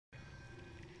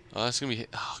Oh, that's gonna be.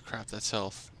 Oh crap, that's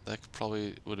health. That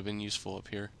probably would have been useful up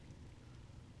here.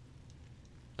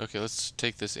 Okay, let's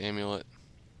take this amulet.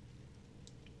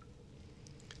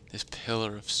 This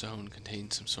pillar of stone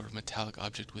contains some sort of metallic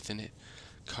object within it.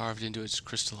 Carved into its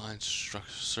crystalline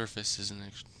surface is an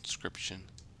inscription.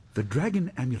 The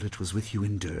dragon amulet was with you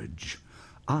in Dirge.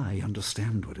 I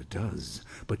understand what it does,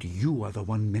 but you are the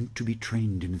one meant to be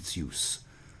trained in its use.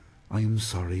 I am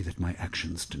sorry that my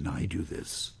actions denied you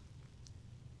this.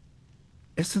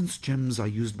 Essence gems are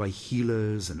used by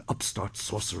healers and upstart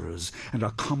sorcerers and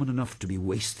are common enough to be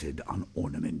wasted on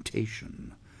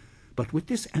ornamentation. But with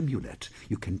this amulet,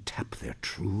 you can tap their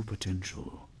true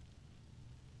potential.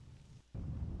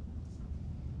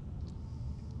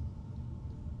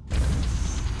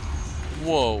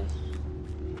 Whoa.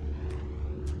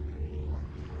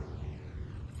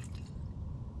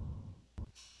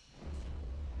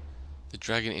 The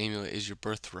dragon amulet is your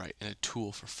birthright and a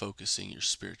tool for focusing your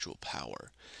spiritual power.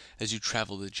 As you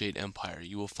travel the Jade Empire,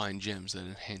 you will find gems that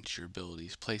enhance your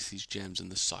abilities. Place these gems in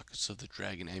the sockets of the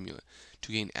dragon amulet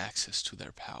to gain access to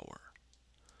their power.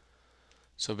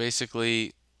 So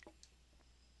basically,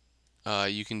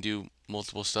 you can do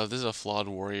multiple stuff. This is a flawed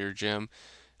warrior gem.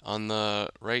 On the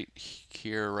right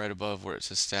here, right above where it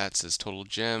says stats, says total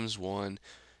gems, 1. And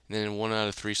then 1 out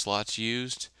of 3 slots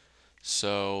used.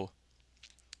 So,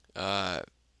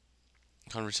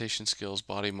 conversation skills,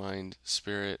 body, mind,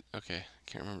 spirit. Okay,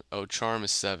 can't remember. Oh, charm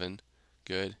is 7.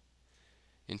 Good.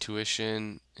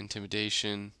 Intuition,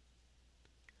 intimidation.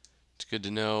 It's good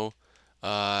to know.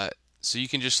 So you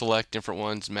can just select different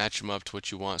ones, match them up to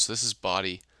what you want. So this is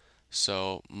body.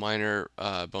 So minor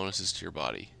bonuses to your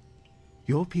body.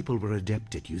 Your people were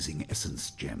adept at using essence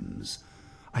gems.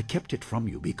 I kept it from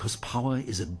you because power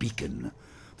is a beacon.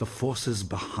 The forces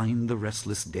behind the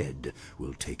restless dead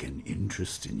will take an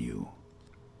interest in you.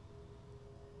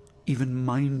 Even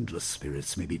mindless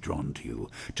spirits may be drawn to you,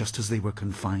 just as they were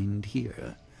confined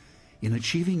here. In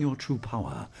achieving your true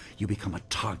power, you become a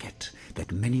target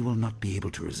that many will not be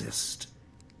able to resist.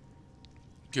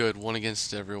 Good, one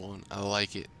against everyone. I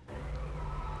like it.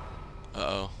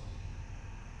 Uh-oh.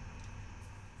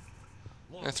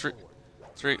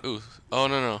 Three. Ooh. Oh,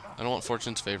 no. I don't want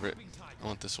Fortune's favorite. I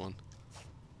want this one.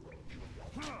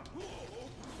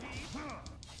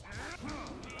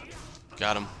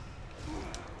 Got him.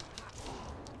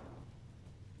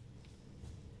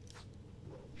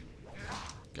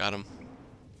 Got him.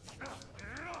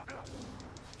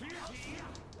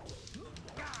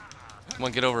 Come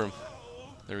on, get over him.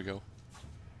 There we go.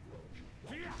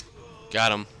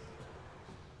 Got him.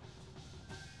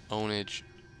 Ownage.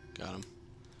 Got him.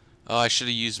 Oh, I should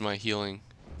have used my healing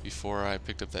before I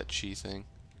picked up that chi thing.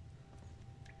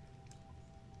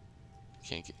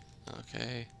 Can't get...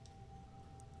 Okay.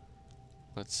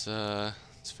 Let's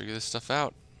figure this stuff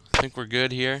out. I think we're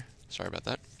good here. Sorry about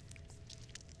that.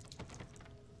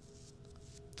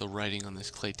 The writing on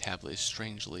this clay tablet is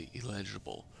strangely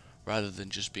illegible. Rather than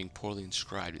just being poorly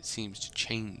inscribed, it seems to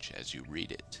change as you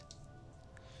read it.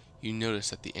 You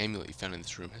notice that the amulet you found in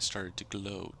this room has started to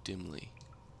glow dimly.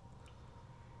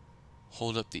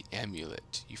 Hold up the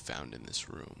amulet you found in this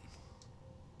room.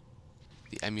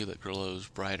 The amulet glows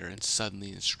brighter, and suddenly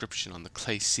an inscription on the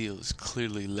clay seal is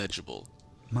clearly legible.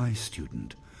 My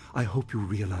student, I hope you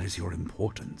realize your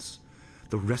importance.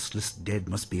 The restless dead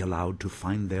must be allowed to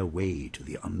find their way to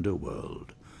the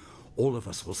underworld. All of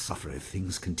us will suffer if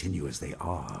things continue as they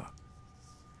are.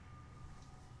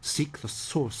 Seek the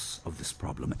source of this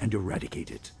problem and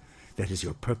eradicate it. That is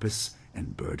your purpose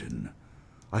and burden.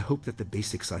 I hope that the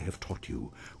basics I have taught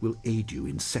you will aid you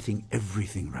in setting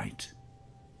everything right.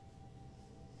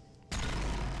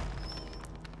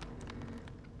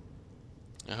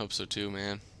 I hope so too,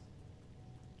 man.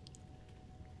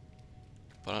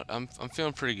 But I'm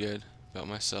feeling pretty good about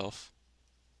myself.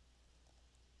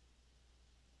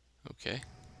 Okay.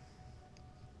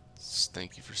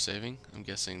 Thank you for saving. I'm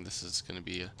guessing this is going to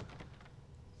be a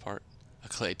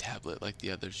clay tablet like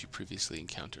the others you previously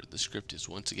encountered. The script is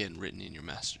once again written in your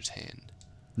master's hand.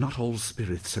 Not all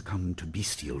spirits succumb to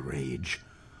bestial rage.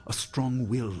 A strong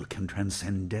will can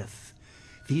transcend death.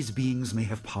 These beings may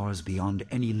have powers beyond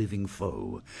any living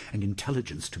foe, and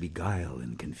intelligence to beguile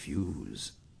and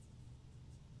confuse.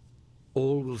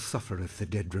 All will suffer if the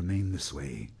dead remain this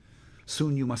way.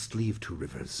 Soon you must leave Two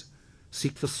Rivers.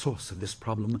 Seek the source of this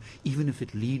problem, even if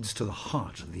it leads to the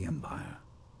heart of the Empire.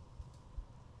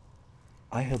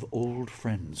 I have old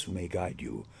friends who may guide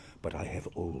you, but I have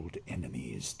old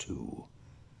enemies too.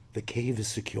 The cave is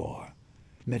secure.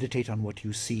 Meditate on what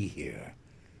you see here.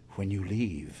 When you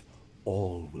leave,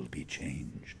 all will be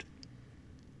changed.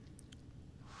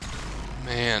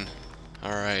 Man,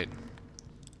 alright.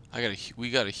 We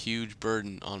got a huge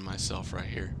burden on myself right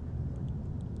here.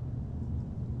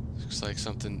 Looks like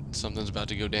something's about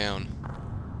to go down.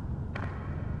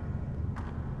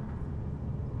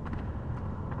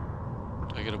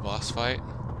 Do I get a boss fight?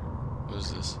 What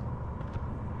is this?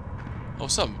 Oh,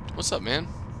 what's up? What's up, man?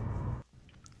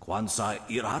 Kwanzaa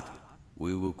irat,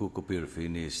 we will kukupir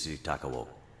finisi takawo.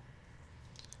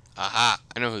 Aha!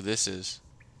 I know who this is.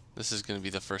 This is gonna be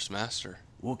the first master.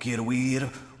 Ukirwir,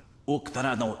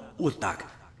 uktarano utak.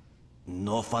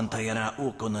 No fantayana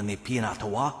ukona ni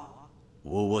pinatawa.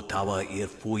 Wuwatawa ir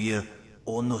fuir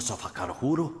ono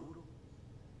safakarhuru.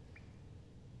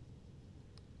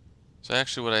 So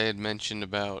actually what I had mentioned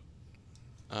about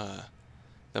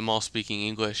them all speaking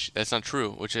English, that's not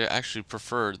true, which I actually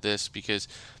prefer this because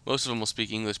most of them will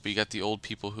speak English, but you got the old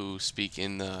people who speak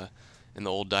in the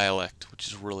old dialect, which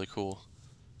is really cool.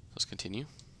 Let's continue.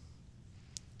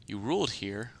 You ruled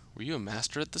here. Were you a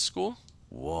master at the school?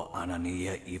 Wo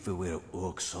anania ifewir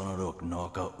uk sonorok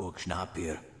noka uk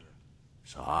snapir.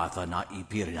 Saatha na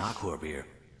ipir nakurbir.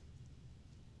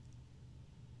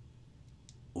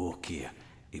 Ukir,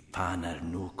 ipaner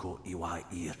nuko iwa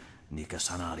ir,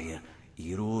 nikasanarir,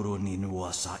 iruru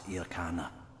ninua sa irkana.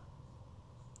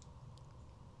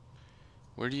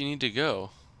 Where do you need to go?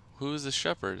 Who is the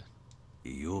shepherd?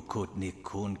 Yukut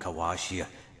nikun kawashia,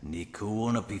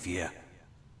 nikuona pivia.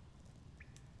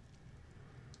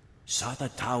 Sata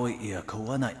tawa ir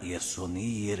kawana ir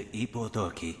sonir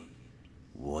ipotoki.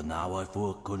 Wonawa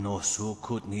fukuno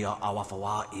sukut nia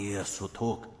awafawa ir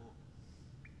sutok.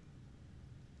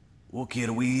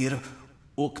 Ukirwir,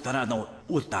 uktarano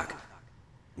utak.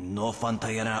 No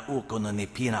fantayana ukona ni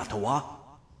pinatawa.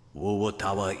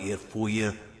 Wuwatawa ir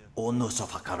fuir ono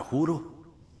safakarhuru.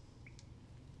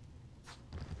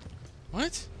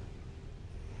 What?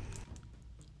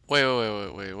 Wait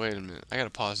a minute. I gotta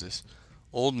pause this.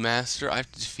 Old master, I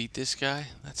have to defeat this guy?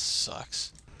 That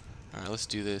sucks. Alright, let's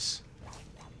do this.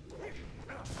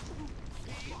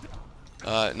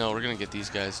 No, we're gonna get these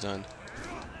guys done.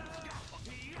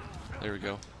 There we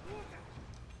go.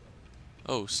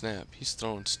 Oh, snap. He's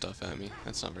throwing stuff at me.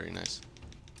 That's not very nice.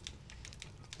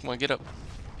 Come on, get up.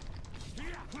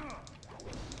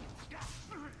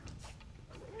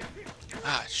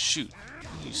 Ah, shoot.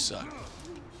 You suck.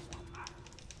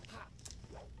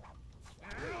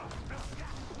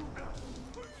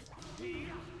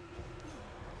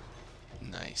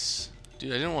 Nice.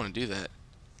 Dude, I didn't want to do that.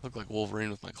 Look like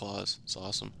Wolverine with my claws. It's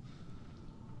awesome.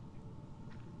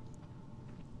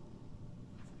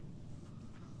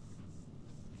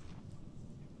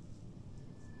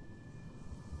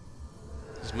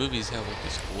 These movies have like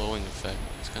this glowing effect.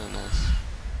 It's kind of nice.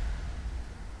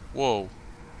 Whoa.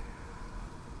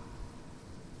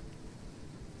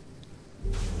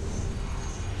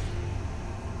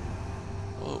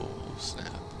 Whoa, snap.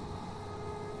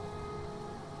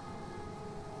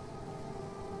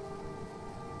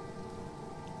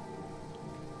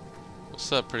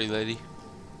 What's up, pretty lady?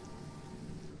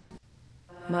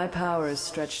 My power is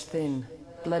stretched thin,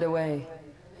 bled away,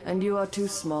 and you are too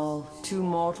small, too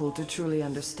mortal to truly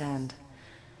understand.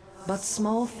 But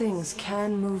small things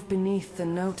can move beneath the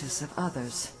notice of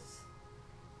others.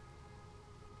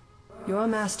 Your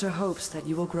master hopes that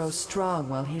you will grow strong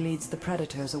while he leads the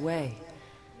predators away.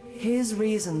 His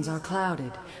reasons are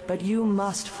clouded, but you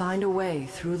must find a way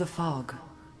through the fog.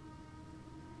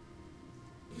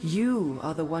 You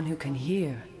are the one who can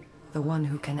hear, the one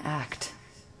who can act.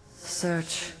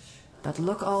 Search, but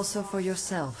look also for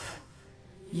yourself.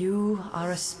 You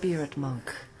are a spirit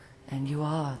monk, and you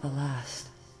are the last.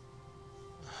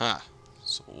 Huh.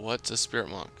 So what's a spirit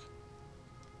monk?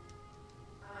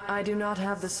 I do not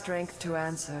have the strength to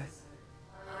answer.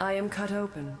 I am cut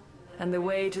open, and the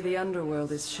way to the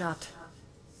underworld is shut.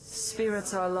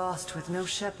 Spirits are lost with no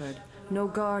shepherd, no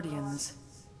guardians.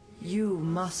 You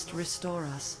must restore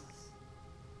us.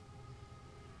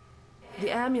 The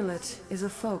amulet is a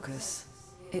focus.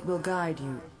 It will guide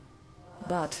you.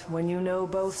 But when you know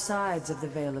both sides of the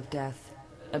Veil of Death,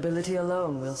 ability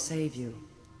alone will save you.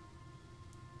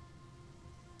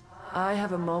 I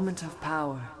have a moment of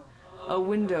power, a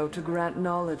window to grant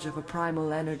knowledge of a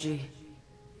primal energy.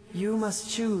 You must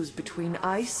choose between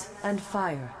ice and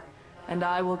fire, and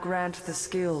I will grant the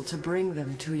skill to bring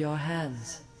them to your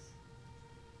hands.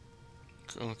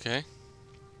 Okay.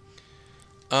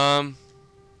 So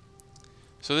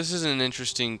this is an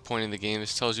interesting point in the game.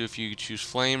 This tells you if you choose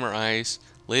flame or ice.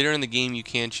 Later in the game you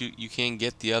can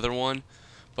get the other one,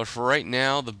 but for right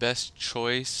now the best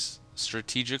choice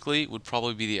strategically would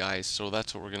probably be the ice, so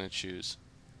that's what we're going to choose.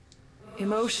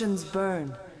 Emotions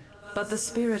burn, but the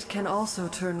spirit can also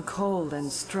turn cold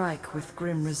and strike with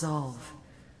grim resolve.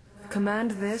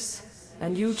 Command this,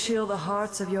 and you chill the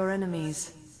hearts of your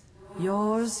enemies.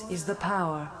 Yours is the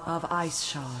power of Ice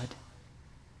Shard.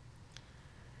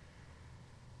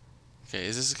 Okay,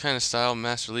 is this the kind of style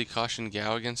Master Lee cautioned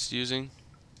Gao against using?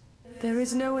 There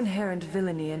is no inherent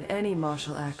villainy in any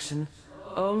martial action,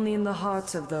 only in the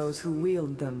hearts of those who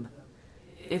wield them.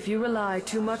 If you rely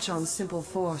too much on simple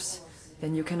force,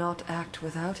 then you cannot act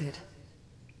without it.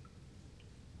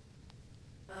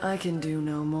 I can do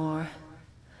no more.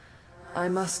 I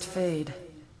must fade.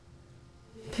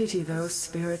 Pity those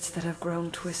spirits that have grown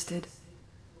twisted.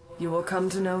 You will come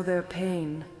to know their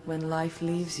pain when life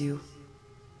leaves you.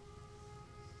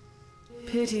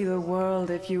 Pity the world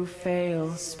if you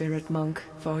fail, Spirit Monk,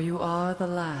 for you are the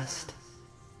last.